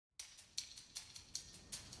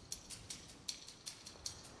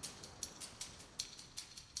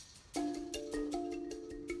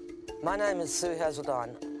My name is Sue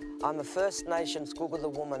Hazeldine. I'm a First Nations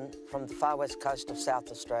Googala woman from the far west coast of South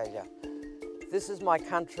Australia. This is my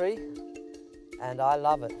country and I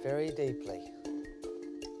love it very deeply.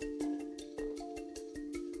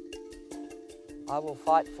 I will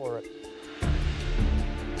fight for it.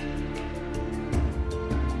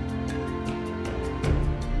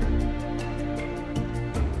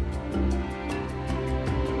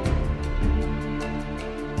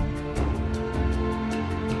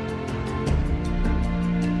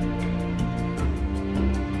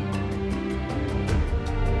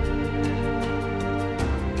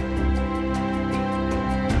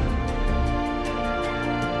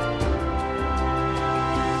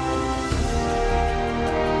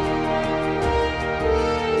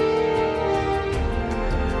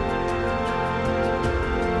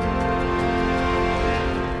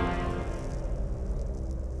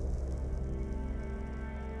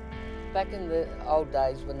 Back in the old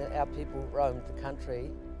days when our people roamed the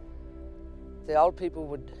country, the old people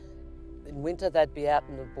would, in winter they'd be out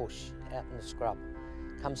in the bush, out in the scrub.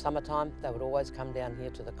 Come summertime, they would always come down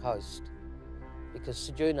here to the coast because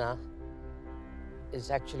Sejuna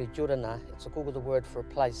is actually Jurana. It's a Googala word for a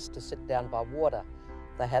place to sit down by water.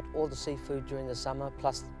 They had all the seafood during the summer,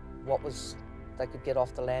 plus what they could get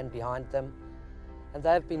off the land behind them. And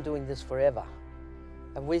they've been doing this forever.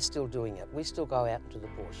 And we're still doing it. We still go out into the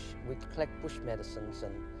bush. We collect bush medicines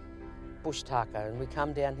and bush taco, and we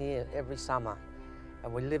come down here every summer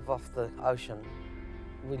and we live off the ocean.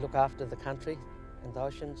 We look after the country and the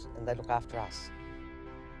oceans, and they look after us.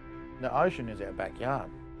 The ocean is our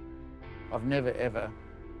backyard. I've never ever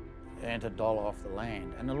earned $1 off the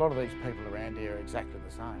land, and a lot of these people around here are exactly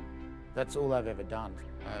the same. That's all they've ever done.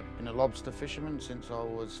 I've been a lobster fisherman since I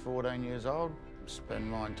was 14 years old. Spent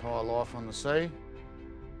my entire life on the sea.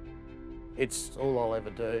 It's all I'll ever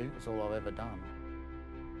do, it's all I've ever done.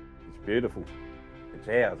 It's beautiful, it's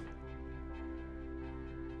ours.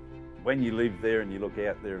 When you live there and you look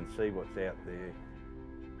out there and see what's out there,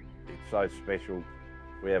 it's so special.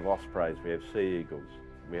 We have ospreys, we have sea eagles,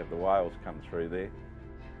 we have the whales come through there.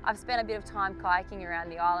 I've spent a bit of time kayaking around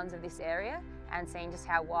the islands of this area and seen just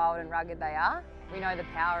how wild and rugged they are. We know the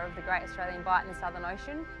power of the Great Australian Bight in the Southern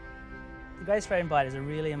Ocean. The Great Australian Bight is a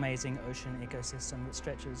really amazing ocean ecosystem that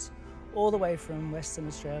stretches all the way from Western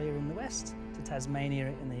Australia in the west to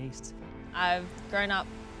Tasmania in the east. I've grown up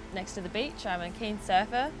next to the beach. I'm a keen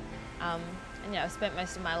surfer, and yeah, I've spent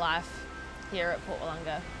most of my life here at Port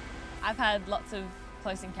Wollonga. I've had lots of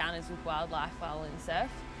close encounters with wildlife while in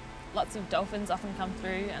surf. Lots of dolphins often come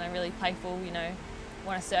through and are really playful, you know,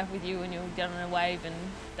 want to surf with you and you'll get on a wave and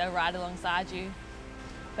they'll ride alongside you.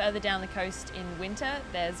 Further down the coast in winter,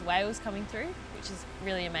 there's whales coming through, which is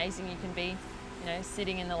really amazing. You can be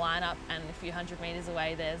sitting in the lineup and a few hundred metres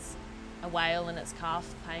away there's a whale and its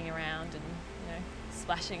calf playing around and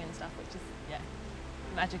splashing and stuff, which is, yeah,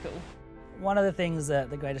 magical. One of the things that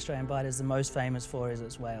the Great Australian Bight is the most famous for is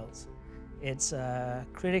its whales. It's a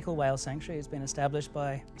critical whale sanctuary. It's been established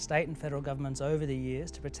by state and federal governments over the years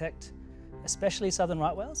to protect especially southern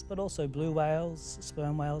right whales, but also blue whales,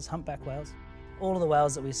 sperm whales, humpback whales. All of the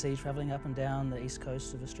whales that we see travelling up and down the east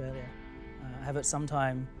coast of Australia have at some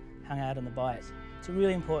time hung out in the Bight. It's a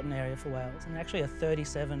really important area for whales, and actually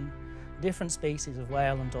 37 different species of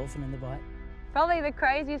whale and dolphin in the Bight. Probably the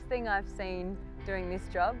craziest thing I've seen doing this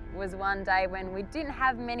job was one day when we didn't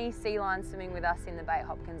have many sea lions swimming with us in the Bay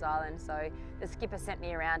Hopkins Island, so the skipper sent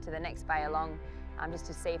me around to the next bay along just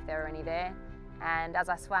to see if there were any there. And as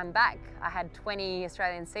I swam back, I had 20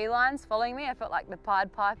 Australian sea lions following me. I felt like the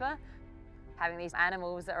Pied Piper. Having these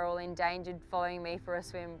animals that are all endangered following me for a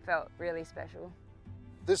swim felt really special.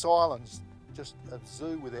 This island's just a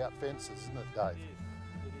zoo without fences, isn't it, Dave?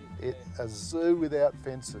 It's a zoo without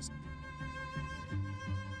fences.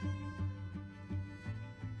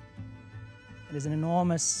 It is an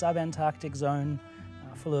enormous sub-Antarctic zone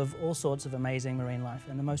full of all sorts of amazing marine life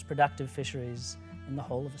and the most productive fisheries in the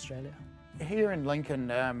whole of Australia. Here in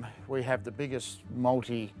Lincoln, we have the biggest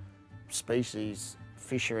multi-species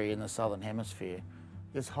fishery in the Southern Hemisphere.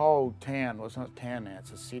 This whole town, well, it's not a town now,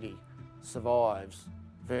 it's a city, survives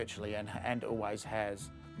virtually and always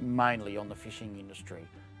has, mainly on the fishing industry.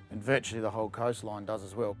 And virtually the whole coastline does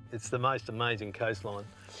as well. It's the most amazing coastline.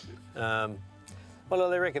 Well,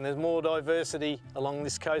 I reckon there's more diversity along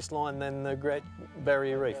this coastline than the Great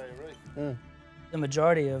Barrier Reef. The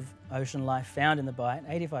majority of ocean life found in the Bight,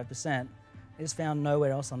 85%, is found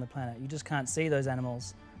nowhere else on the planet. You just can't see those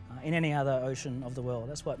animals in any other ocean of the world.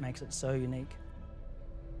 That's what makes it so unique.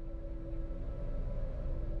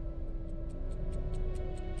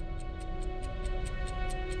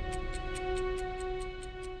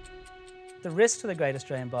 The risk to the Great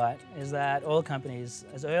Australian Bight is that oil companies,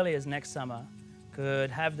 as early as next summer, could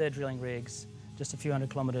have their drilling rigs just a few hundred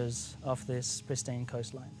kilometres off this pristine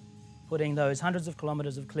coastline, putting those hundreds of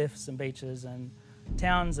kilometres of cliffs and beaches and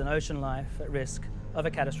towns and ocean life at risk of a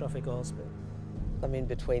catastrophic oil spill. I mean,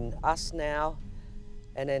 between us now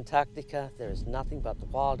and Antarctica, there is nothing but the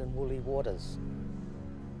wild and woolly waters.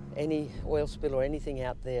 Any oil spill or anything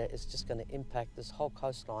out there is just going to impact this whole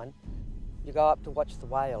coastline. You go up to watch the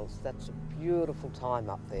whales, that's a beautiful time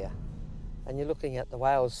up there. And you're looking at the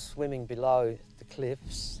whales swimming below the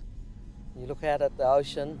cliffs. You look out at the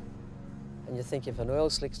ocean and you think if an oil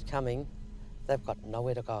slick's coming, they've got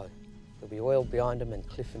nowhere to go. There'll be oil behind them and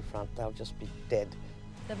cliff in front, they'll just be dead.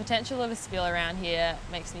 The potential of a spill around here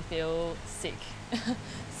makes me feel sick,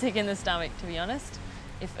 sick in the stomach, to be honest.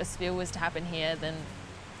 If a spill was to happen here, then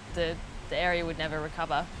the area would never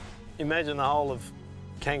recover. Imagine the whole of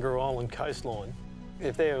Kangaroo Island coastline.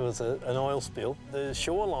 If there was an oil spill, the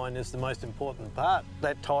shoreline is the most important part.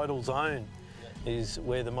 That tidal zone is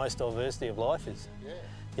where the most diversity of life is.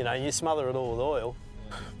 You know, you smother it all with oil,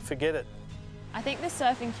 forget it. I think the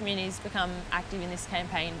surfing community's become active in this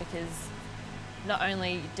campaign because not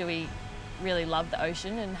only do we really love the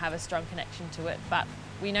ocean and have a strong connection to it, but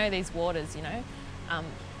we know these waters, you know.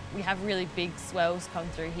 We have really big swells come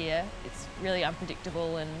through here. It's really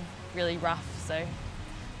unpredictable and really rough, so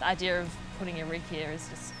the idea of putting a rig here is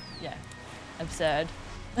just, yeah, absurd.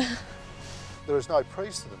 There is no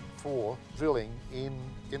precedent for drilling in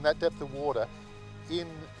that depth of water in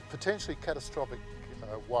potentially catastrophic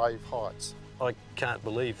wave heights. I can't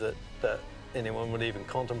believe that anyone would even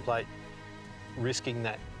contemplate risking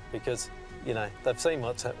that because, you know, they've seen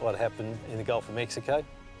what happened in the Gulf of Mexico.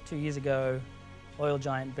 2 years ago, oil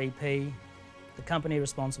giant BP, the company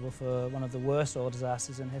responsible for one of the worst oil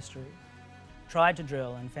disasters in history, tried to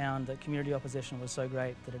drill and found that community opposition was so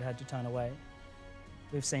great that it had to turn away.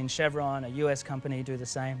 We've seen Chevron, a US company, do the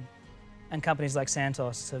same, and companies like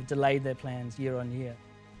Santos have delayed their plans year on year.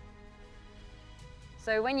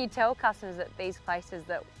 So when you tell customers that these places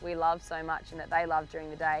that we love so much and that they love during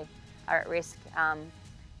the day are at risk,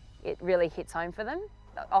 it really hits home for them.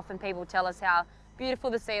 Often people tell us how beautiful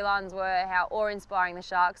the sea lions were, how awe-inspiring the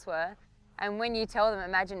sharks were, and when you tell them,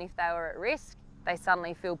 imagine if they were at risk, they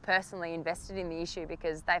suddenly feel personally invested in the issue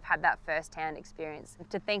because they've had that first-hand experience.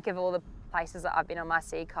 To think of all the places that I've been on my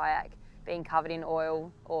sea kayak being covered in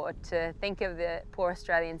oil, or to think of the poor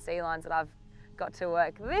Australian sea lions that I've got to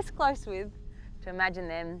work this close with, to imagine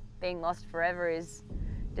them being lost forever is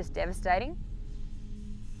just devastating.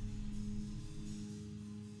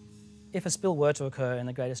 If a spill were to occur in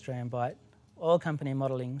the Great Australian Bight, oil company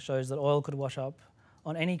modelling shows that oil could wash up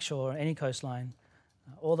on any shore, any coastline,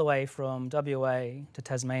 all the way from WA to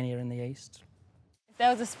Tasmania in the east. If there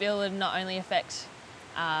was a spill, it would not only affect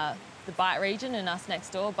the Bight region and us next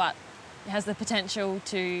door, but it has the potential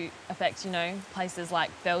to affect, you know, places like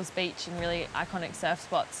Bells Beach and really iconic surf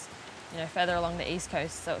spots, you know, further along the east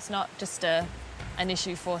coast. So it's not just an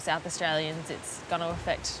issue for South Australians, it's going to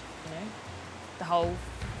affect, you know, the whole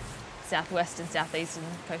southwest and southeastern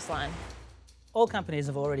coastline. Oil companies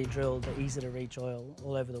have already drilled the easy-to-reach oil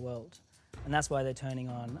all over the world, and that's why they're turning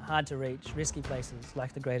on hard-to-reach, risky places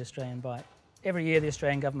like the Great Australian Bight. Every year the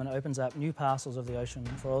Australian government opens up new parcels of the ocean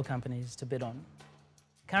for oil companies to bid on.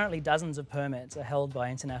 Currently dozens of permits are held by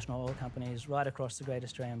international oil companies right across the Great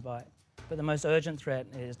Australian Bight. But the most urgent threat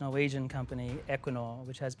is Norwegian company Equinor,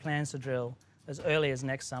 which has plans to drill as early as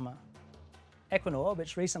next summer. Equinor,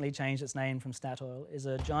 which recently changed its name from Statoil, is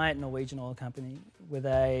a giant Norwegian oil company with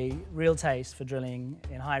a real taste for drilling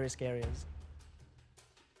in high-risk areas.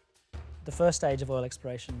 The first stage of oil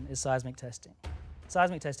exploration is seismic testing.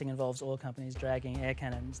 Seismic testing involves oil companies dragging air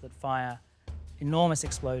cannons that fire enormous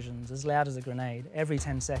explosions as loud as a grenade every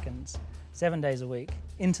 10 seconds, 7 days a week,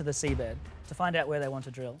 into the seabed to find out where they want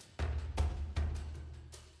to drill.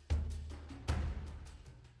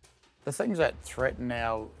 The things that threaten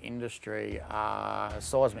our industry are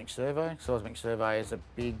seismic survey. Seismic survey is a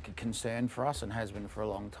big concern for us and has been for a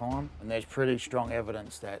long time. And there's pretty strong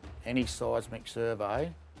evidence that any seismic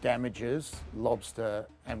survey damages lobster,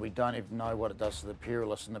 and we don't even know what it does to the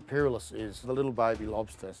purulus. And the purulus is the little baby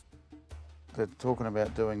lobsters. They're talking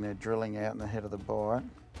about doing their drilling out in the head of the Bight.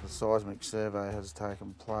 The seismic survey has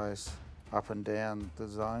taken place up and down the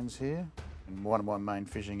zones here. And one of my main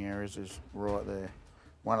fishing areas is right there.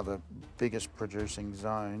 One of the biggest producing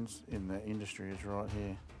zones in the industry is right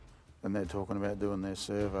here. And they're talking about doing their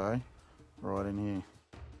survey right in here.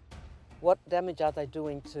 What damage are they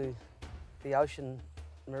doing to the ocean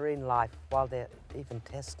marine life while they're even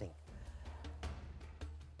testing?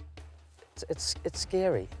 It's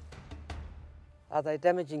scary. Are they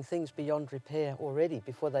damaging things beyond repair already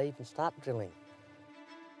before they even start drilling?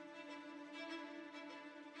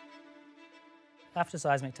 After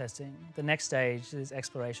seismic testing, the next stage is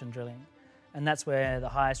exploration drilling, and that's where the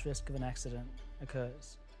highest risk of an accident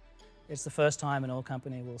occurs. It's the first time an oil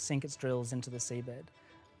company will sink its drills into the seabed,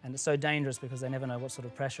 and it's so dangerous because they never know what sort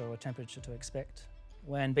of pressure or temperature to expect.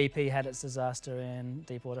 When BP had its disaster in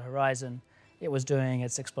Deepwater Horizon, it was doing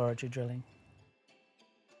its exploratory drilling.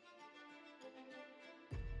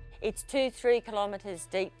 It's 2-3 kilometres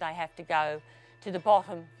deep they have to go to the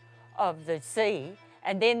bottom of the sea,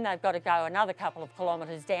 and then they've got to go another couple of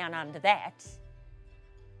kilometres down under that.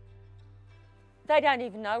 They don't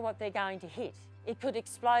even know what they're going to hit. It could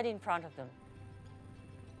explode in front of them.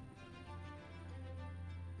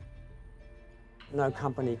 No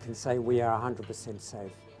company can say we are 100%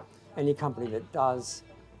 safe. Any company that does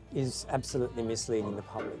is absolutely misleading the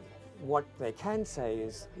public. What they can say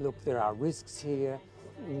is, look, there are risks here.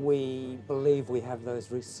 We believe we have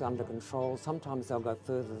those risks under control. Sometimes they'll go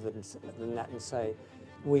further than that and say,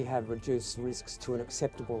 we have reduced risks to an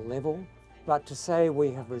acceptable level. But to say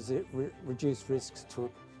we have reduced risks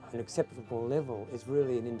to an acceptable level is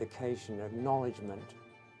really an indication, an acknowledgement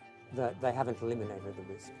that they haven't eliminated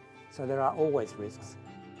the risk. So there are always risks.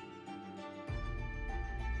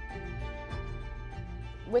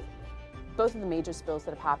 With both of the major spills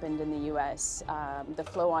that have happened in the US, the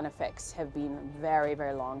flow-on effects have been very,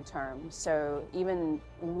 very long-term. So even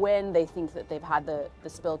when they think that they've had the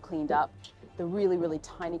spill cleaned up, the really, really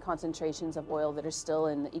tiny concentrations of oil that are still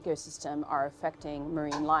in the ecosystem are affecting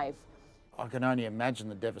marine life. I can only imagine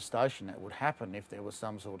the devastation that would happen if there was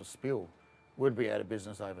some sort of spill. We'd be out of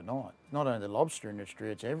business overnight. Not only the lobster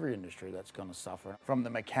industry, it's every industry that's going to suffer. From the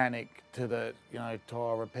mechanic to the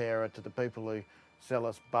tyre repairer, to the people who sell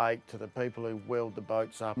us bait, to the people who weld the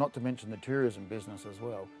boats up, not to mention the tourism business as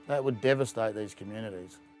well. That would devastate these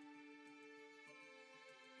communities.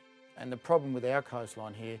 And the problem with our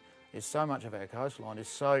coastline here is so much of our coastline is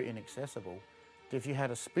so inaccessible that if you had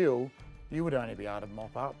a spill, you would only be able to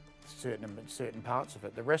mop up certain parts of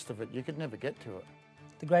it. The rest of it, you could never get to it.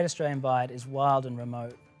 The Great Australian Bight is wild and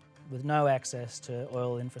remote, with no access to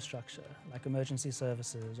oil infrastructure like emergency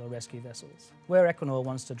services or rescue vessels. Where Equinor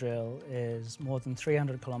wants to drill is more than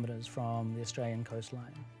 300 kilometres from the Australian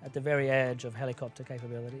coastline, at the very edge of helicopter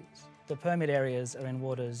capabilities. The permit areas are in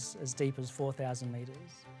waters as deep as 4,000 metres.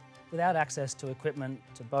 Without access to equipment,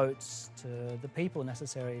 to boats, to the people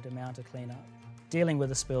necessary to mount a clean-up, dealing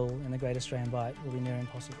with a spill in the Great Australian Bight will be near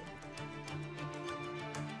impossible.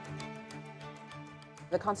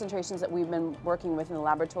 The concentrations that we've been working with in the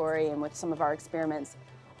laboratory and with some of our experiments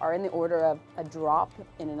are in the order of a drop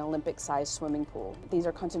in an Olympic-sized swimming pool. These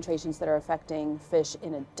are concentrations that are affecting fish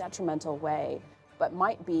in a detrimental way, but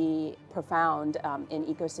might be profound in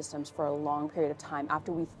ecosystems for a long period of time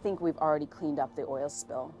after we think we've already cleaned up the oil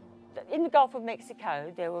spill. In the Gulf of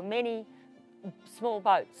Mexico, there were many small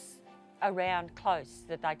boats around close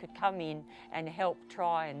that they could come in and help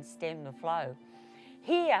try and stem the flow.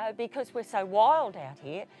 Here, because we're so wild out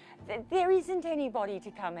here, there isn't anybody to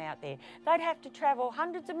come out there. They'd have to travel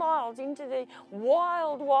hundreds of miles into the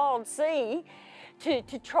wild, wild sea to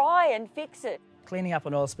try and fix it. Cleaning up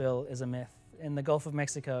an oil spill is a myth. In the Gulf of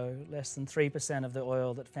Mexico, less than 3% of the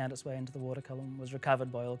oil that found its way into the water column was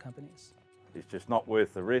recovered by oil companies. It's just not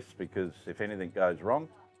worth the risk, because if anything goes wrong,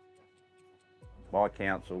 my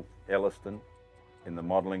council, Elliston, in the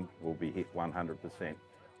modelling will be hit 100%.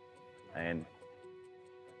 And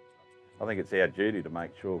I think it's our duty to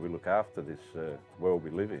make sure we look after this world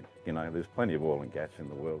we live in. You know, there's plenty of oil and gas in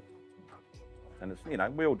the world. And it's,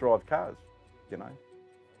 we all drive cars,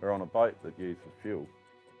 We're on a boat that uses fuel.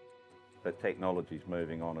 But technology's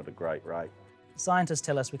moving on at a great rate. Scientists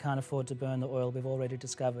tell us we can't afford to burn the oil we've already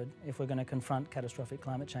discovered if we're going to confront catastrophic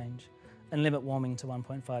climate change and limit warming to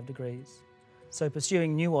 1.5 degrees. So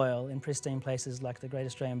pursuing new oil in pristine places like the Great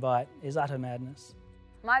Australian Bight is utter madness.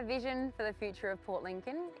 My vision for the future of Port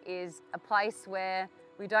Lincoln is a place where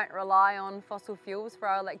we don't rely on fossil fuels for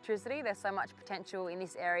our electricity. There's so much potential in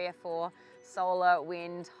this area for solar,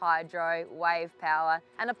 wind, hydro, wave power,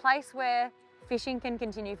 and a place where fishing can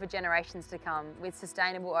continue for generations to come with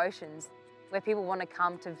sustainable oceans, where people want to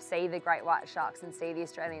come to see the great white sharks and see the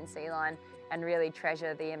Australian sea lion and really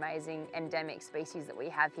treasure the amazing endemic species that we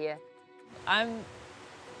have here. I'm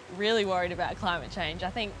really worried about climate change. I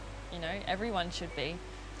think, everyone should be.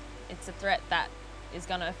 It's a threat that is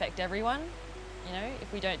going to affect everyone,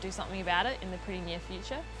 if we don't do something about it in the pretty near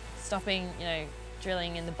future. Stopping,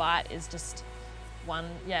 drilling in the Bight is just one,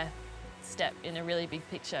 step in a really big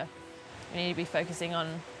picture. We need to be focusing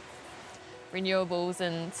on renewables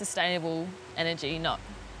and sustainable energy, not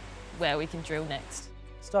where we can drill next.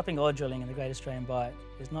 Stopping oil drilling in the Great Australian Bight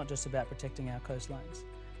is not just about protecting our coastlines,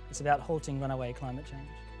 it's about halting runaway climate change.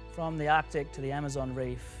 From the Arctic to the Amazon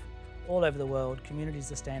reef, all over the world,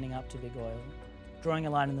 communities are standing up to big oil, drawing a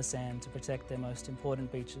line in the sand to protect their most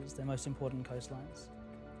important beaches, their most important coastlines.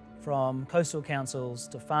 From coastal councils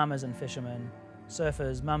to farmers and fishermen,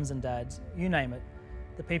 surfers, mums and dads, you name it,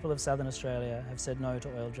 the people of Southern Australia have said no to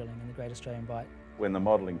oil drilling in the Great Australian Bight. When the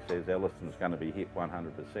modelling says Elliston's going to be hit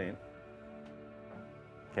 100%,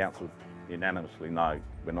 council unanimously no,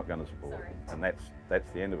 we're not going to support it. And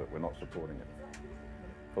that's the end of it, we're not supporting it.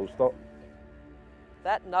 Full stop.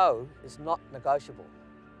 That no is not negotiable.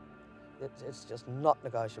 It's just not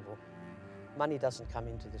negotiable. Money doesn't come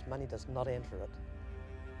into this, money does not enter it.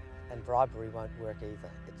 And bribery won't work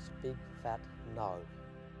either. It's a big, fat no.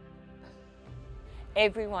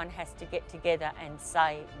 Everyone has to get together and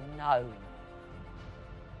say no.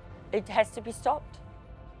 It has to be stopped.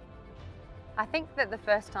 I think that the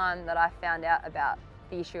first time that I found out about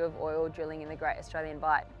the issue of oil drilling in the Great Australian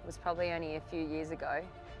Bight was probably only a few years ago.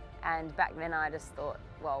 And back then I just thought,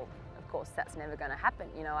 well, of course that's never going to happen.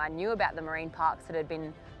 You know, I knew about the marine parks that had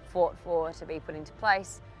been fought for to be put into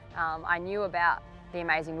place. I knew about the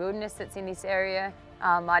amazing wilderness that's in this area.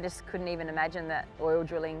 I just couldn't even imagine that oil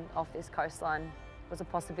drilling off this coastline was a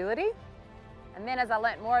possibility. And then as I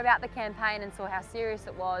learnt more about the campaign and saw how serious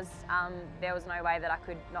it was, there was no way that I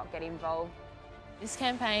could not get involved. This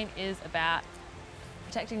campaign is about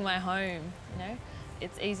protecting my home, you know.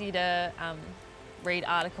 It's easy to read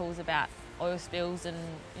articles about oil spills and,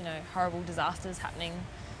 you know, horrible disasters happening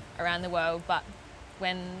around the world, but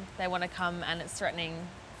when they want to come and it's threatening,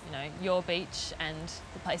 you know, your beach and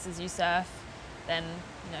the places you surf, then,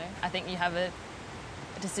 you know, I think you have a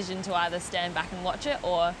decision to either stand back and watch it,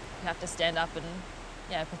 or you have to stand up and,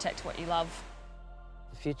 yeah, protect what you love.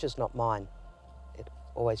 The future's not mine. It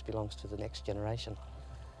always belongs to the next generation.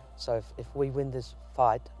 So if we win this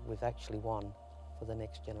fight, we've actually won for the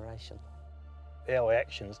next generation. Our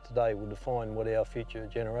actions today will define what our future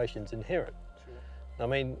generations inherit. Sure. I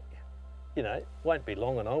mean, you know, it won't be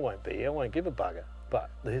long and I won't be here, I won't give a bugger. But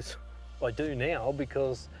I do now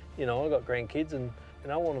because, you know, I've got grandkids and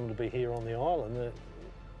I want them to be here on the island.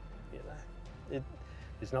 You know,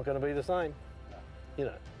 it's not going to be the same. You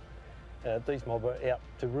know, these mob are out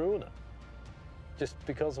to ruin it. Just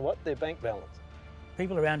because of what? Their bank balance.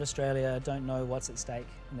 People around Australia don't know what's at stake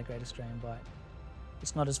in the Great Australian Bight.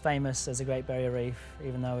 It's not as famous as the Great Barrier Reef,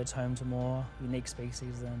 even though it's home to more unique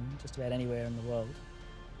species than just about anywhere in the world.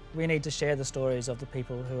 We need to share the stories of the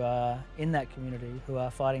people who are in that community, who are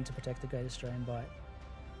fighting to protect the Great Australian Bight.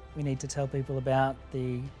 We need to tell people about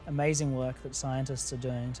the amazing work that scientists are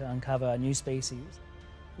doing to uncover new species.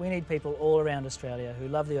 We need people all around Australia who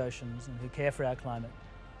love the oceans and who care for our climate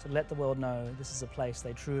to let the world know this is a place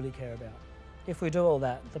they truly care about. If we do all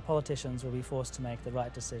that, the politicians will be forced to make the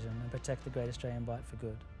right decision and protect the Great Australian Bight for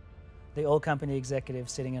good. The oil company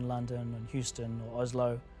executives sitting in London and Houston or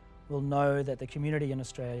Oslo will know that the community in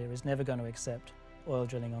Australia is never going to accept oil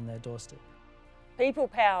drilling on their doorstep. People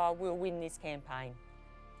power will win this campaign.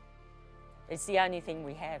 It's the only thing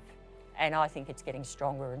we have, and I think it's getting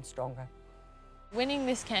stronger and stronger. Winning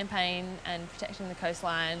this campaign and protecting the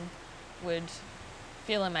coastline would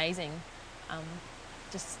feel amazing.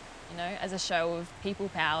 Just, you know, as a show of people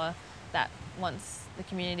power that once the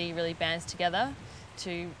community really bands together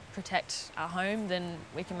to protect our home, then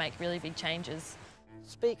we can make really big changes.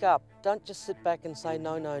 Speak up. Don't just sit back and say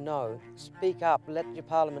no, no, no. Speak up. Let your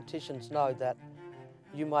parliamentarians know that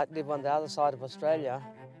you might live on the other side of Australia,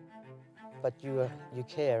 but you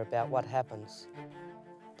care about what happens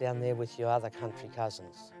down there with your other country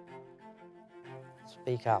cousins.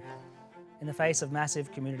 Speak up. In the face of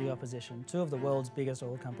massive community opposition, two of the world's biggest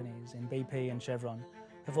oil companies in BP and Chevron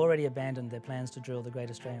have already abandoned their plans to drill the Great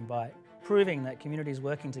Australian Bight, proving that communities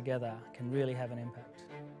working together can really have an impact.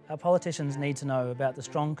 Our politicians need to know about the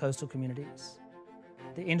strong coastal communities,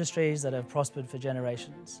 the industries that have prospered for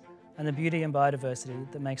generations, and the beauty and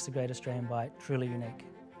biodiversity that makes the Great Australian Bight truly unique.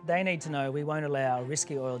 They need to know we won't allow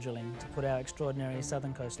risky oil drilling to put our extraordinary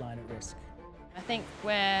southern coastline at risk. I think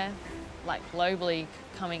we're, like, globally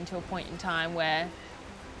coming to a point in time where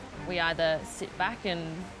we either sit back and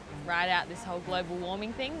ride out this whole global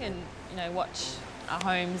warming thing and, you know, watch our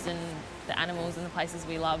homes and the animals and the places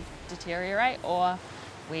we love deteriorate, or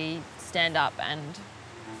we stand up and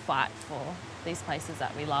fight for these places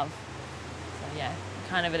that we love. So yeah,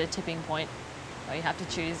 kind of at a tipping point where you have to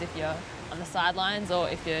choose if you're on the sidelines or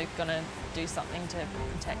if you're going to do something to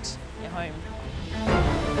protect your home.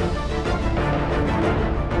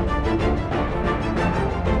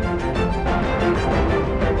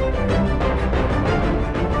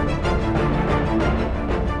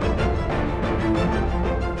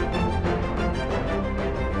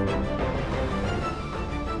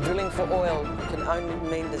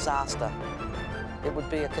 disaster. It would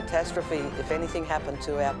be a catastrophe if anything happened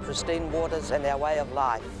to our pristine waters and our way of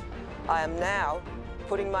life. I am now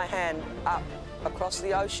putting my hand up across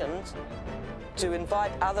the oceans to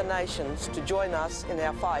invite other nations to join us in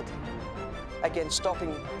our fight against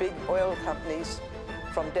stopping big oil companies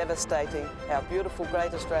from devastating our beautiful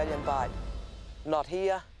Great Australian Bight. Not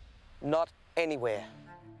here, not anywhere.